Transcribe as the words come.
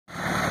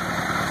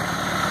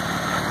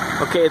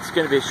Okay, it's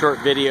going to be a short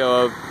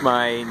video of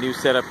my new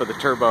setup of the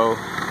turbo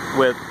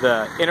with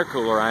the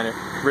intercooler on it,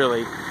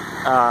 really.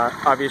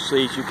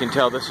 Obviously, as you can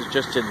tell, this is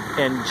just an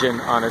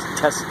engine on a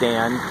test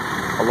stand.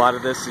 A lot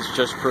of this is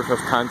just proof of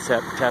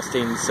concept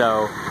testing,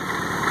 so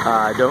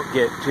don't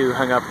get too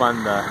hung up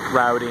on the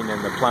routing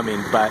and the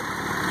plumbing. But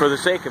for the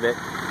sake of it,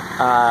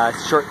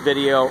 short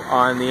video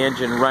on the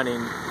engine running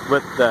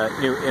with the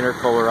new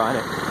intercooler on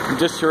it. I'm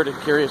just sort of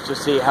curious to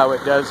see how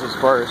it does as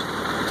far as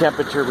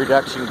temperature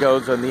reduction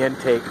goes on the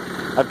intake.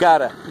 I've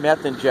got a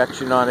meth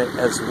injection on it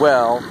as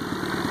well,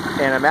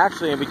 and I'm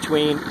actually in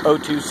between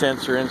O2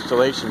 sensor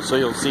installations, so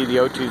you'll see the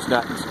O2 is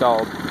not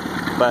installed.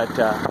 But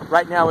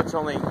right now it's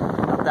only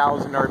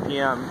 1,000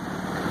 RPM.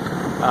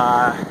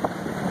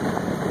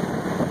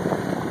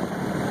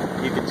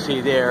 You can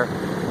see there.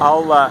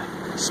 I'll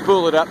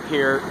spool it up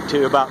here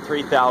to about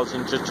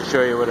 3,000 just to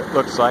show you what it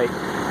looks like.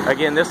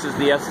 Again, this is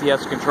the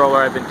SDS controller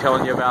I've been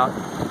telling you about.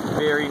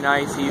 Very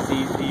nice,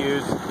 easy to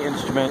use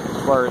instrument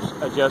as far as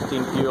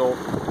adjusting fuel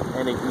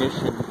and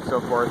ignition and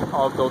so forth.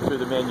 I'll go through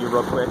the menu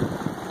real quick.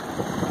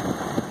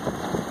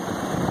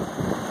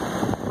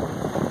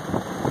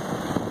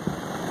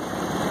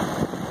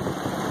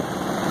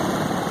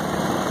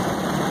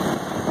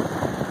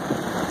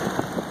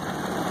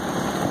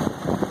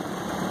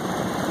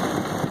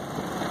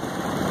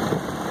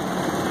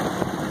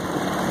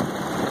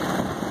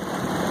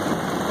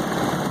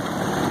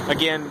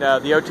 Again,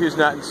 the O2 is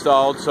not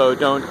installed, so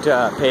don't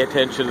pay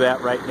attention to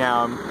that right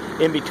now.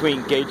 I'm in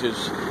between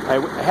gauges. I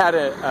had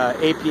a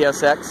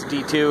APSX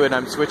D2, and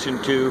I'm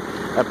switching to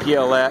a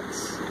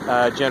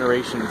PLX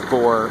Generation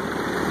 4,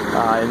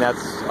 and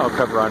that's I'll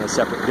cover on a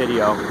separate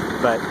video.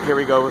 But here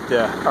we go with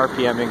the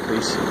RPM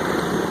increase.